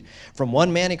every need. From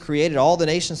one man He created all the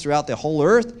nations throughout the whole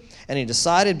earth, and He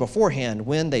decided beforehand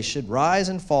when they should rise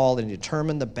and fall, and He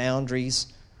determined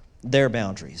their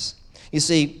boundaries. You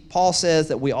see, Paul says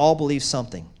that we all believe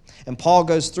something. And Paul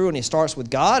goes through and he starts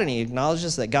with God and he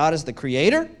acknowledges that God is the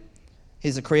creator.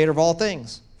 He's the creator of all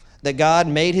things. That God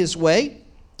made His way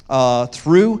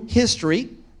through history,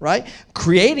 right?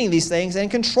 Creating these things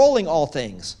and controlling all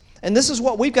things. And this is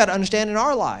what we've got to understand in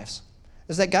our lives,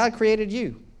 is that God created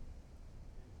you.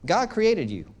 God created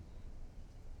you.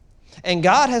 And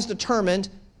God has determined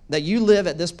that you live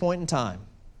at this point in time.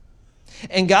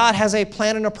 And God has a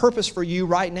plan and a purpose for you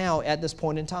right now at this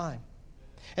point in time.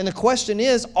 And the question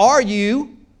is, are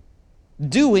you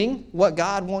doing what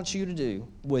God wants you to do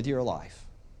with your life?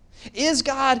 Is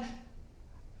God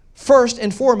first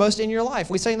and foremost in your life?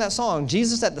 We sang that song,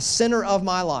 Jesus at the center of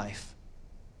my life.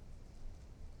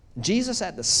 Jesus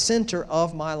at the center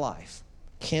of my life.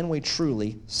 Can we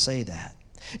truly say that?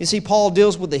 You see, Paul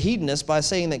deals with the hedonists by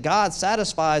saying that God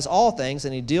satisfies all things,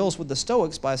 and he deals with the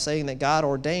Stoics by saying that God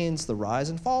ordains the rise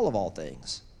and fall of all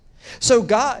things. So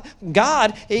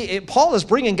Paul is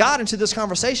bringing God into this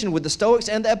conversation with the Stoics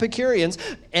and the Epicureans,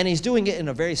 and he's doing it in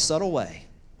a very subtle way.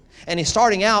 And he's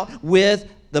starting out with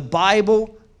the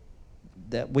Bible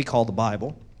that we call the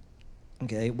Bible.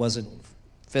 Okay, it wasn't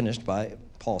finished by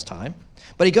Paul's time.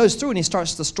 But he goes through and he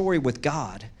starts the story with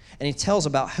God. And he tells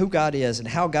about who God is and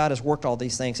how God has worked all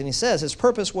these things. And he says his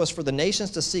purpose was for the nations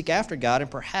to seek after God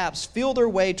and perhaps feel their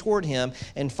way toward him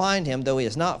and find him, though he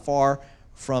is not far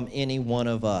from any one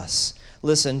of us.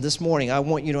 Listen, this morning I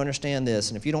want you to understand this.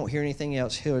 And if you don't hear anything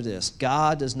else, hear this.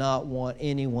 God does not want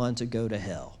anyone to go to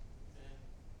hell.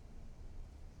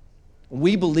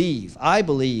 I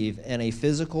believe in a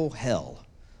physical hell.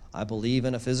 I believe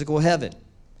in a physical heaven.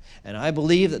 And I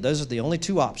believe that those are the only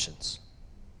two options.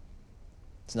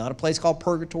 It's not a place called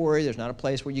purgatory. There's not a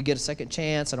place where you get a second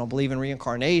chance. I don't believe in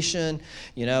reincarnation.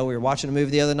 You know, we were watching a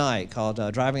movie the other night called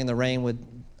Driving in the Rain with,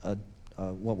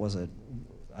 what was it?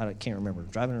 I can't remember.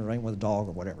 Driving in the Rain with a dog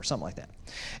or whatever, something like that.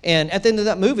 And at the end of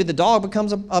that movie, the dog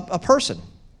becomes a person.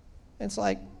 It's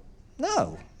like,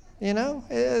 no. You know,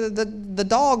 the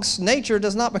dog's nature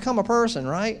does not become a person,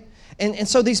 right? And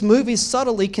so these movies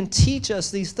subtly can teach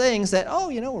us these things that, oh,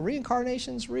 you know,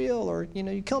 reincarnation's real, or, you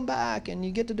know, you come back and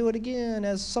you get to do it again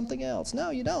as something else.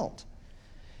 No, you don't.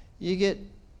 You get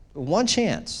one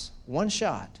chance, one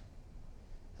shot.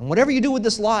 And whatever you do with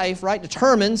this life, right,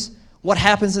 determines what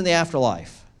happens in the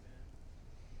afterlife.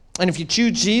 And if you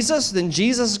choose Jesus, then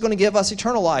Jesus is going to give us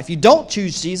eternal life. If you don't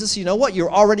choose Jesus, you know what?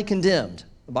 You're already condemned.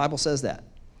 The Bible says that.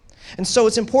 And so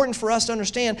it's important for us to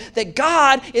understand that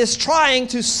God is trying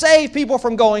to save people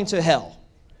from going to hell.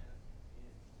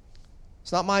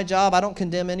 It's not my job. I don't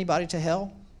condemn anybody to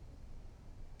hell.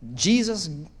 Jesus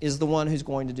is the one who's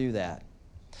going to do that.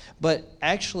 But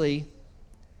actually,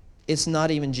 it's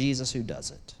not even Jesus who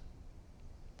does it.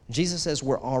 Jesus says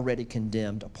we're already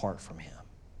condemned apart from him.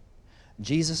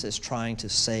 Jesus is trying to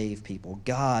save people.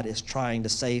 God is trying to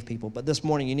save people. But this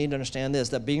morning you need to understand this,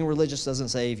 that being religious doesn't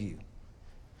save you.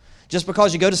 Just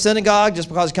because you go to synagogue, just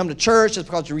because you come to church, just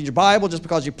because you read your Bible, just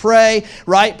because you pray,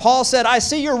 right? Paul said, I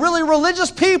see you're really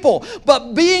religious people,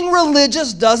 but being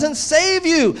religious doesn't save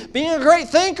you. Being a great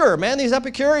thinker, man, these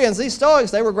Epicureans, these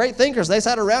Stoics, they were great thinkers. They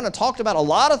sat around and talked about a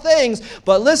lot of things,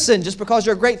 but listen, just because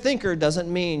you're a great thinker doesn't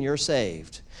mean you're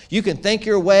saved. You can think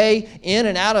your way in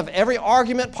and out of every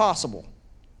argument possible,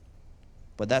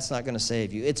 but that's not going to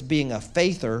save you. It's being a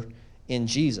faither in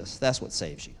Jesus. That's what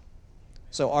saves you.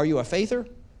 So are you a faither?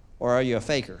 Or are you a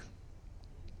faker?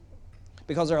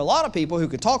 Because there are a lot of people who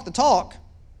can talk the talk,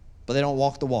 but they don't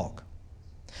walk the walk.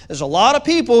 There's a lot of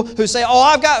people who say, oh,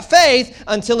 I've got faith,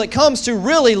 until it comes to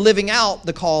really living out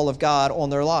the call of God on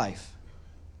their life.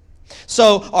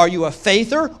 So are you a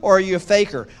faither or are you a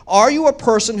faker? Are you a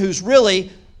person who's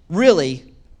really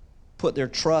put their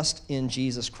trust in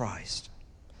Jesus Christ?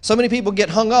 So many people get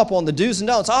hung up on the do's and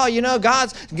don'ts. Oh, you know,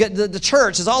 the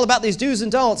church is all about these do's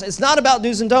and don'ts. It's not about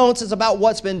do's and don'ts. It's about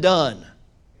what's been done.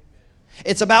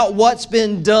 It's about what's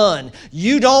been done.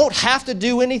 You don't have to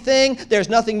do anything. There's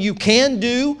nothing you can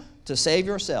do to save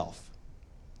yourself.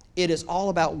 It is all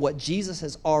about what Jesus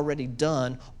has already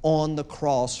done on the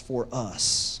cross for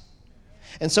us.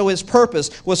 And so his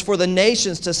purpose was for the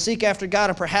nations to seek after God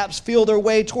and perhaps feel their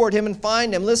way toward him and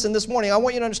find him. Listen, this morning, I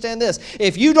want you to understand this.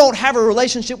 If you don't have a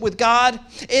relationship with God,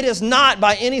 it is not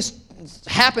by any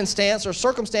happenstance or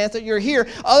circumstance that you're here,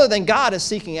 other than God is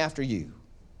seeking after you.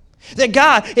 That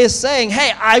God is saying,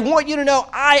 hey, I want you to know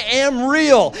I am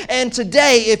real. And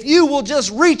today, if you will just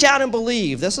reach out and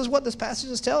believe, this is what this passage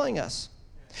is telling us.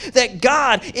 That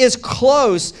God is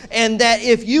close, and that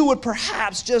if you would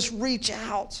perhaps just reach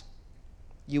out,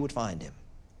 you would find him,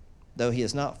 though he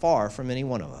is not far from any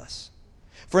one of us.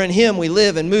 For in him we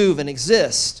live and move and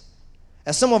exist.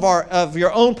 As some of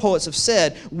your own poets have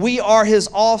said, we are his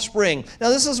offspring. Now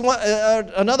this is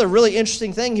another really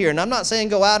interesting thing here, and I'm not saying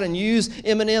go out and use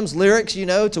Eminem's lyrics, you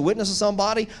know, to witness to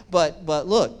somebody, but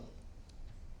look,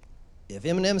 if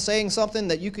Eminem's saying something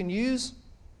that you can use,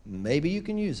 maybe you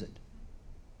can use it.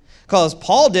 Because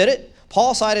Paul did it.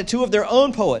 Paul cited two of their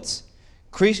own poets,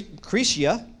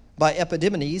 Cretia by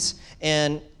Epidimenes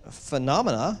and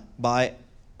Phenomena by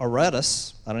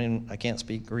Aratus. I can't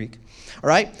speak Greek. All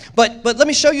right, but let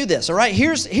me show you this. All right,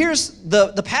 here's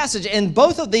the passage, and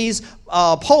both of these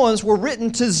poems were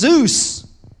written to Zeus,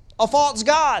 a false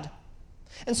god.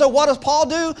 And so what does Paul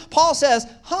do? Paul says,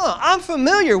 I'm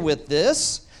familiar with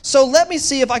this, so let me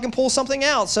see if I can pull something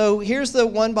out. So here's the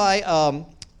one by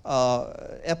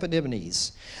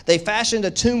Epidemnes. They fashioned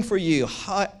a tomb for you,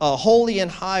 a holy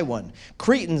and high one.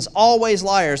 Cretans, always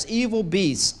liars, evil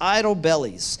beasts, idle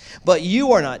bellies. But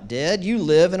you are not dead. You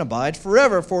live and abide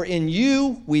forever. For in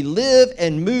you we live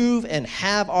and move and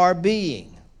have our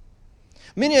being.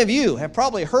 Many of you have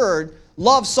probably heard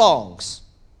love songs,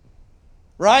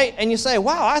 right? And you say,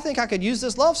 wow, I think I could use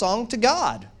this love song to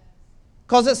God,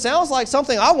 because it sounds like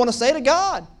something I want to say to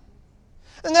God.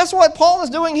 And that's what Paul is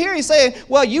doing here. He's saying,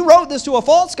 well, you wrote this to a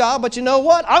false God, but you know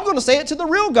what? I'm going to say it to the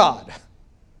real God.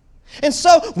 And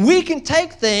so we can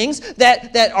take things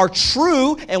that are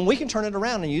true and we can turn it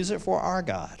around and use it for our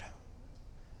God.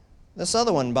 This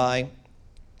other one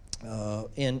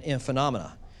in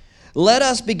Phenomena. Let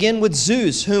us begin with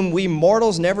Zeus, whom we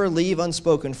mortals never leave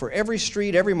unspoken, for every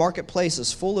street, every marketplace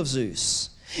is full of Zeus.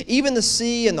 Even the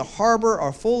sea and the harbor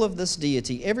are full of this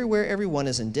deity. Everywhere, everyone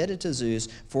is indebted to Zeus,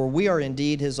 for we are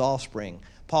indeed his offspring.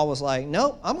 Paul was like,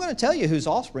 no, I'm going to tell you whose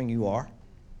offspring you are.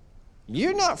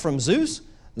 You're not from Zeus.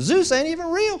 Zeus ain't even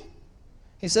real.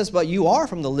 He says, but you are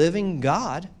from the living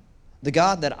God, the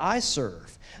God that I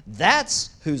serve.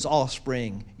 That's whose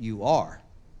offspring you are.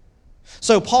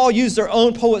 So Paul used their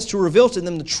own poets to reveal to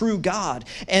them the true God.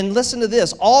 And listen to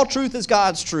this, all truth is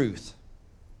God's truth.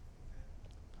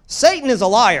 Satan is a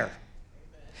liar.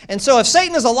 And so if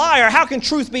Satan is a liar, how can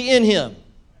truth be in him?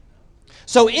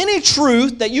 So any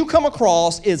truth that you come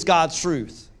across is God's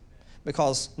truth,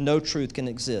 because no truth can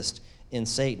exist in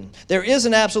Satan. There is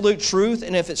an absolute truth,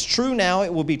 and if it's true now,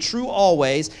 it will be true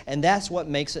always, and that's what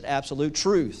makes it absolute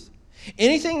truth.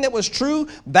 Anything that was true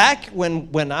back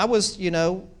when I was,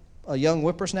 a young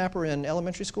whippersnapper in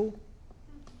elementary school,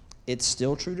 it's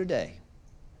still true today.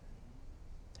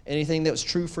 Anything that was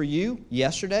true for you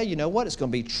yesterday, you know what? It's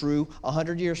going to be true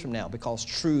 100 years from now, because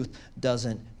truth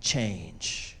doesn't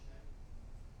change.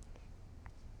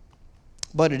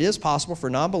 But it is possible for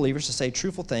non-believers to say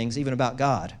truthful things even about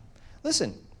God.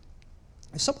 Listen,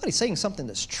 if somebody's saying something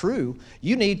that's true,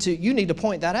 you need to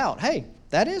point that out. Hey,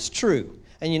 that is true.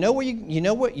 And you know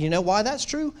why that's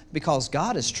true? Because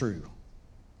God is true.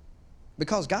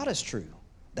 Because God is true.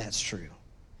 That's true.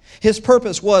 His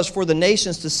purpose was for the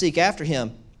nations to seek after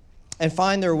him and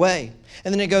find their way.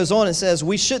 And then it goes on and says,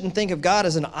 we shouldn't think of God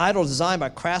as an idol designed by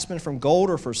craftsmen from gold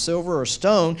or for silver or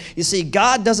stone. You see,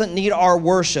 God doesn't need our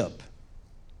worship.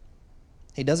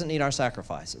 He doesn't need our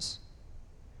sacrifices.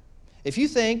 If you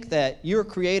think that you're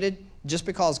created just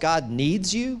because God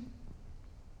needs you,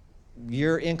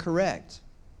 you're incorrect.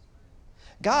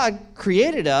 God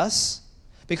created us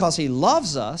because he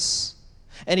loves us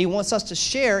and he wants us to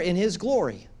share in his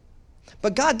glory.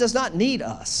 But God does not need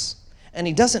us, and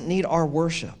he doesn't need our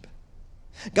worship.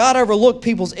 God overlooked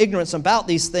people's ignorance about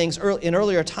these things in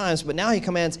earlier times, but now he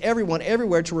commands everyone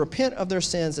everywhere to repent of their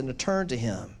sins and to turn to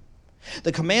him.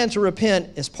 The command to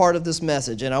repent is part of this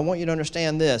message, and I want you to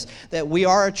understand this, that we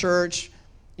are a church.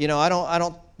 I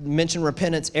don't mention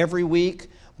repentance every week,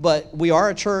 but we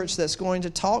are a church that's going to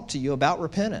talk to you about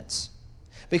repentance,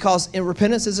 because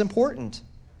repentance is important.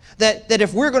 That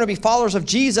if we're going to be followers of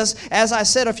Jesus, as I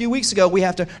said a few weeks ago, we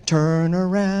have to turn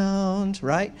around,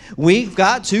 right? We've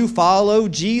got to follow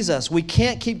Jesus. We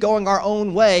can't keep going our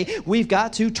own way. We've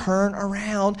got to turn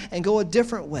around and go a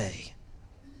different way.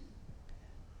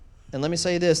 And let me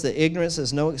say this, that ignorance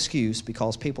is no excuse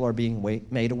because people are being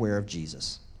made aware of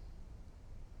Jesus.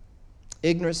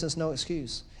 Ignorance is no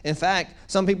excuse. In fact,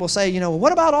 some people say,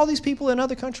 what about all these people in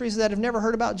other countries that have never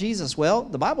heard about Jesus? Well,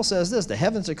 the Bible says this, the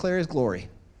heavens declare his glory.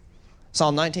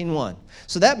 Psalm 19:1.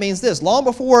 So that means this, long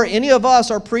before any of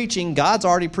us are preaching, God's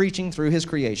already preaching through his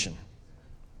creation.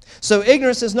 So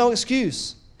ignorance is no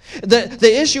excuse.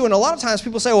 The issue, and a lot of times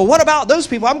people say, well, what about those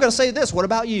people? I'm going to say this, what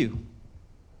about you?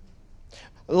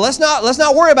 Let's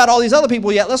not worry about all these other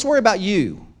people yet. Let's worry about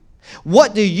you.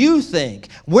 What do you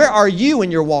think? Where are you in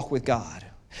your walk with God?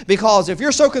 Because if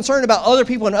you're so concerned about other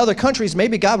people in other countries,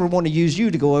 maybe God would want to use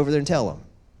you to go over there and tell them.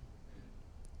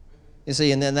 You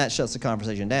see, and then that shuts the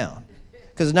conversation down.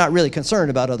 Because it's not really concerned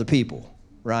about other people,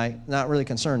 right? Not really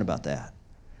concerned about that.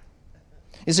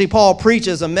 You see, Paul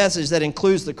preaches a message that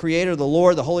includes the Creator, the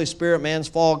Lord, the Holy Spirit, man's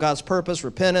fall, God's purpose,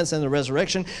 repentance, and the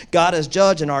resurrection. God as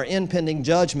judge and our impending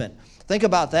judgment. Think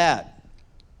about that.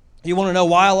 You want to know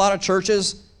why a lot of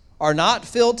churches are not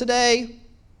filled today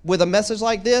with a message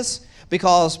like this?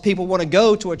 Because people want to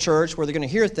go to a church where they're going to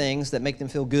hear things that make them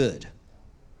feel good.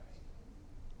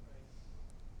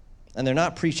 And they're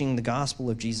not preaching the gospel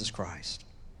of Jesus Christ.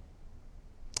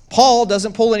 Paul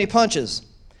doesn't pull any punches.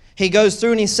 He goes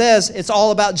through and he says it's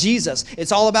all about Jesus.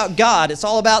 It's all about God. It's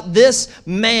all about this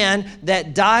man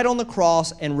that died on the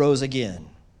cross and rose again.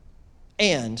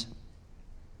 And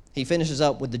he finishes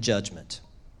up with the judgment.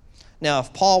 Now,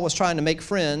 if Paul was trying to make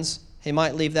friends, he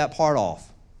might leave that part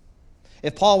off.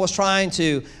 If Paul was trying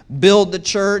to build the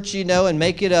church, and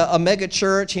make it a mega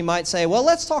church, he might say, well,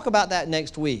 let's talk about that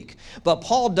next week. But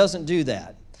Paul doesn't do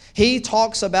that. He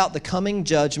talks about the coming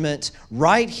judgment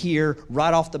right here,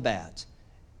 right off the bat.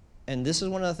 And this is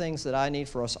one of the things that I need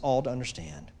for us all to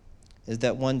understand, is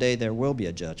that one day there will be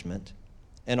a judgment,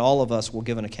 and all of us will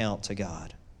give an account to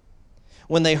God.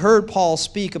 When they heard Paul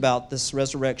speak about this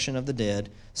resurrection of the dead,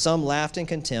 some laughed in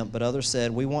contempt, but others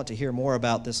said, we want to hear more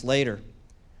about this later.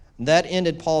 And that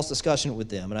ended Paul's discussion with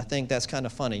them, and I think that's kind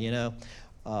of funny,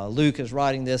 Luke is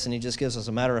writing this, and he just gives us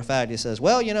a matter of fact. He says,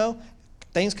 well,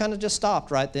 things kind of just stopped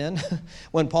right then.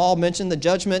 When Paul mentioned the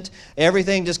judgment,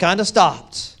 everything just kind of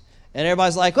stopped. And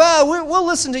everybody's like, well, we'll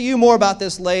listen to you more about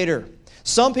this later.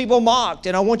 Some people mocked,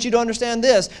 and I want you to understand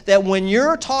this, that when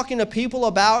you're talking to people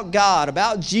about God,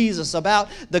 about Jesus, about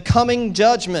the coming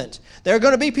judgment, there are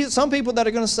going to be some people that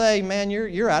are going to say, man,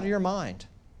 you're out of your mind.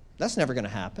 That's never going to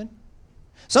happen.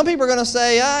 Some people are going to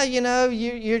say,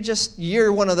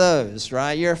 you're one of those,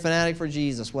 right? You're a fanatic for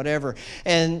Jesus, whatever.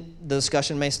 And the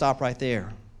discussion may stop right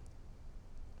there.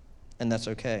 And that's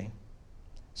okay.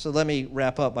 So let me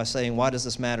wrap up by saying, why does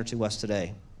this matter to us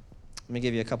today? Let me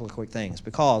give you a couple of quick things.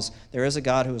 Because there is a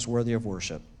God who is worthy of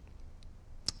worship.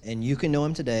 And you can know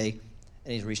him today,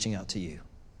 and he's reaching out to you.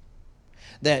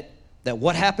 That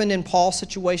what happened in Paul's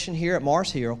situation here at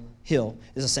Mars Hill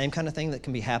is the same kind of thing that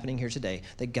can be happening here today.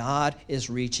 That God is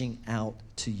reaching out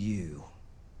to you,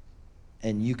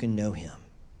 and you can know him.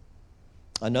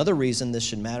 Another reason this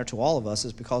should matter to all of us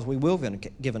is because we will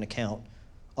give an account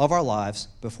of our lives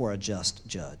before a just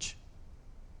judge.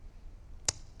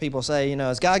 People say,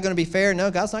 is God going to be fair? No,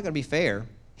 God's not going to be fair.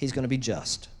 He's going to be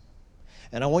just.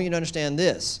 And I want you to understand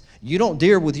this. You don't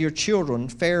deal with your children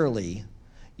fairly.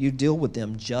 You deal with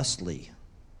them justly.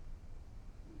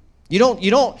 You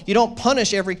don't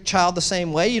punish every child the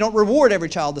same way. You don't reward every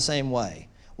child the same way.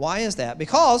 Why is that?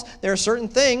 Because there are certain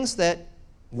things that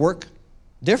work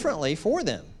differently for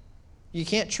them. You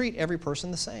can't treat every person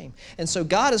the same. And so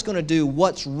God is going to do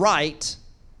what's right.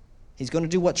 He's going to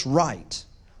do what's right,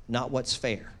 not what's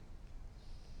fair.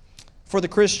 For the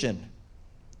Christian,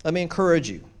 let me encourage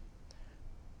you.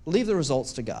 Leave the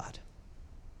results to God.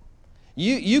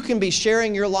 You can be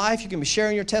sharing your life. You can be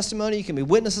sharing your testimony. You can be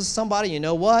witnessing to somebody. You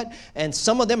know what? And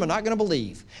some of them are not going to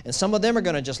believe. And some of them are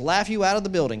going to just laugh you out of the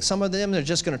building. Some of them are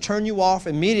just going to turn you off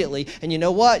immediately. And you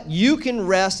know what? You can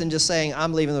rest in just saying,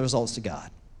 I'm leaving the results to God.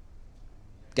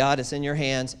 God, it's in your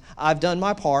hands. I've done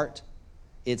my part.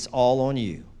 It's all on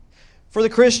you. For the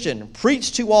Christian,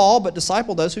 preach to all, but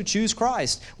disciple those who choose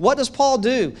Christ. What does Paul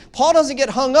do? Paul doesn't get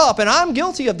hung up, and I'm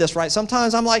guilty of this, right?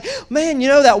 Sometimes I'm like, man,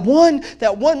 that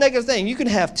one negative thing. You can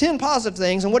have 10 positive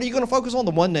things, and what are you going to focus on?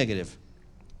 The one negative.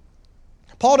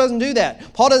 Paul doesn't do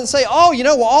that. Paul doesn't say,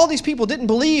 all these people didn't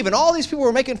believe, and all these people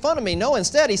were making fun of me. No,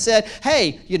 instead he said,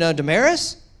 hey,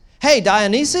 Damaris, hey,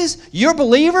 Dionysus, you're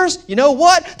believers. You know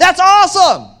what? That's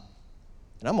awesome.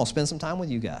 And I'm going to spend some time with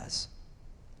you guys.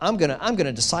 I'm going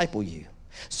to disciple you.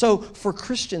 So for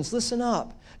Christians, listen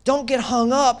up. Don't get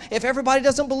hung up if everybody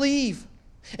doesn't believe.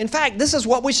 In fact, this is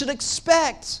what we should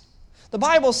expect. The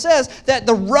Bible says that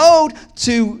the road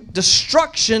to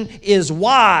destruction is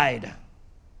wide,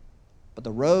 but the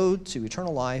road to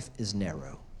eternal life is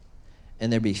narrow,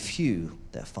 and there be few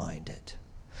that find it.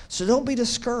 So don't be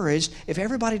discouraged if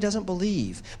everybody doesn't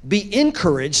believe. Be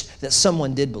encouraged that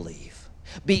someone did believe.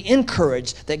 Be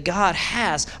encouraged that God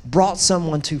has brought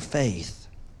someone to faith.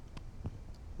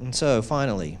 And so,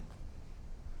 finally,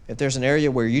 if there's an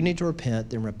area where you need to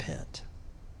repent, then repent.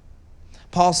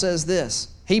 Paul says this.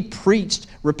 He preached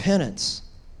repentance.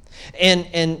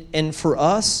 And for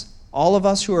us, all of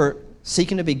us who are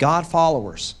seeking to be God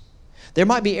followers, there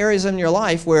might be areas in your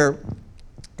life where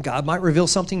God might reveal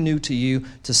something new to you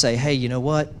to say, hey, you know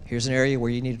what? Here's an area where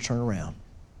you need to turn around.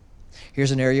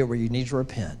 Here's an area where you need to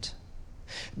repent.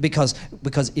 Because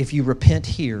if you repent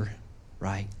here,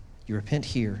 right, you repent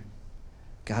here,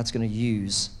 God's going to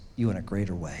use you in a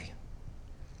greater way.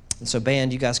 And so,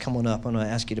 band, you guys come on up. I'm going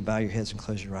to ask you to bow your heads and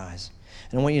close your eyes.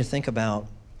 And I want you to think about,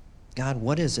 God,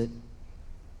 what is it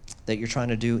that you're trying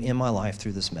to do in my life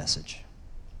through this message?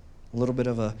 A little bit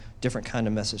of a different kind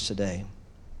of message today.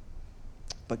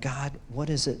 But God, what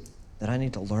is it that I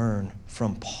need to learn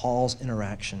from Paul's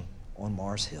interaction on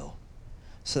Mars Hill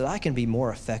so that I can be more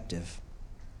effective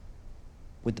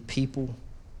with the people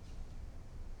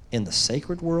in the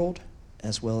sacred world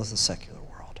as well as the secular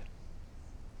world?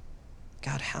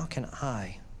 God, how can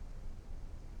I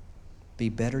be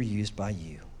better used by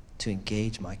you to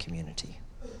engage my community?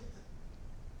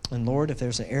 And Lord, if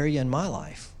there's an area in my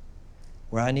life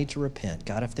where I need to repent.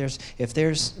 God,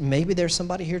 maybe there's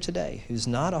somebody here today who's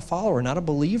not a follower, not a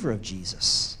believer of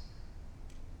Jesus.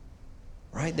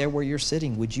 Right there where you're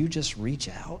sitting, would you just reach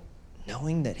out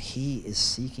knowing that he is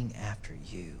seeking after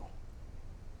you?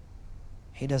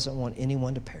 He doesn't want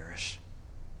anyone to perish,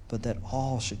 but that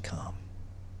all should come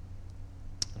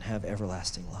and have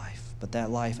everlasting life. But that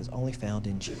life is only found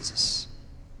in Jesus.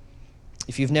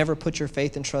 If you've never put your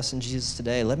faith and trust in Jesus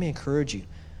today, let me encourage you,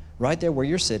 right there where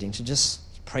you're sitting, to just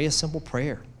pray a simple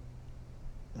prayer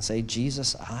and say,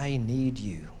 Jesus, I need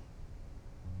you.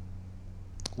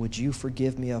 Would you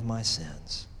forgive me of my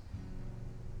sins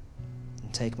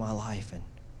and take my life and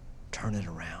turn it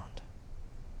around?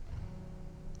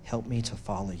 Help me to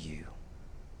follow you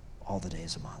all the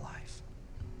days of my life.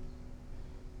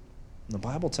 And the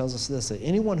Bible tells us this, that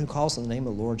anyone who calls on the name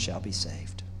of the Lord shall be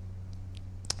saved.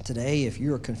 Today, if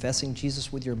you are confessing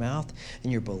Jesus with your mouth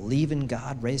and you're believing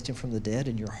God raised him from the dead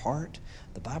in your heart,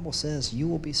 the Bible says you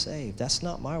will be saved. That's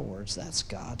not my words, that's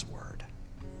God's word.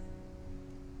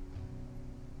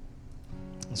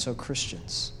 And so,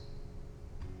 Christians,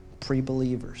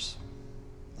 pre-believers,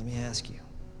 let me ask you,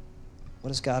 what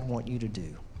does God want you to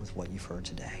do with what you've heard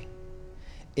today?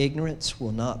 Ignorance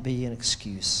will not be an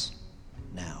excuse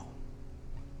now.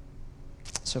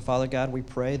 So, Father God, we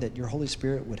pray that your Holy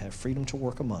Spirit would have freedom to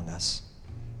work among us.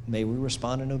 May we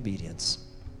respond in obedience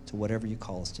to whatever you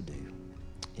call us to do.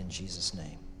 In Jesus'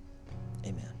 name,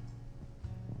 amen.